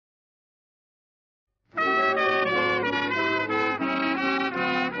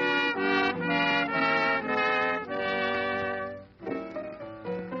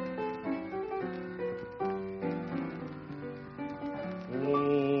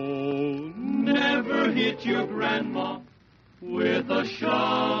never hit your grandma with a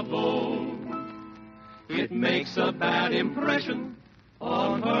shovel. It makes a bad impression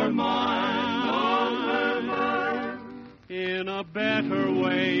on her mind, on her mind. In a better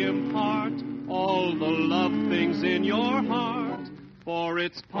way, impart all the love things in your heart, for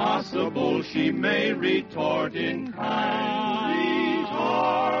it's possible she may retort in kind.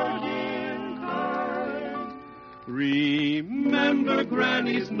 Retort in kind. Remember,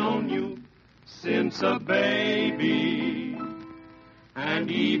 Granny's known you since a baby,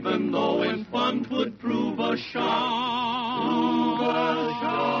 and even though infant would prove a shock,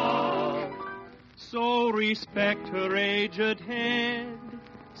 so respect her aged head,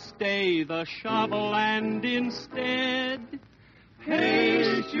 stay the shovel, and instead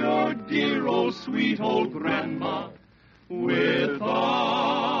paste your dear old sweet old grandma with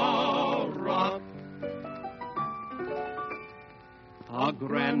a rock. A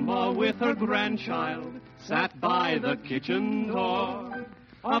grandma with her grandchild sat by the kitchen door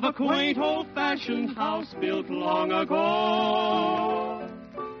of a quaint old-fashioned house built long ago.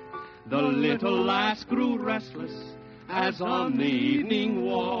 The little lass grew restless as on the evening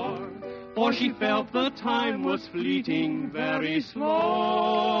wore, for she felt the time was fleeting very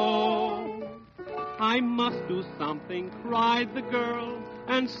slow. I must do something, cried the girl,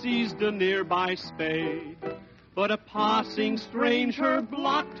 and seized a nearby spade. But a passing stranger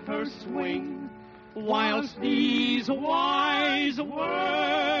blocked her swing, whilst these wise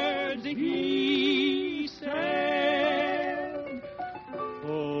words he said.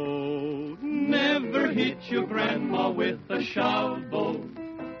 Oh, never hit your grandma with a shovel.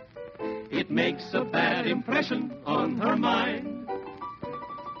 It makes a bad impression on her mind.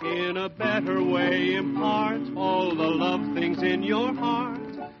 In a better way, impart all the love things in your heart,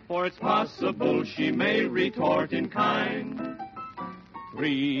 for it's possible she may retort in kind.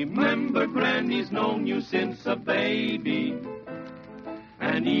 Remember, Granny's known you since a baby,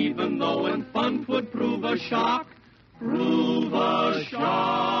 and even though infant would prove a shock,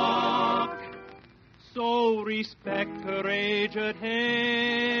 so respect her aged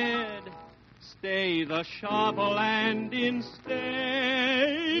head, stay the shovel, and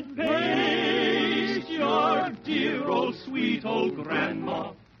instead paste your dear old sweet old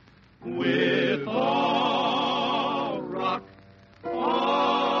grandma with a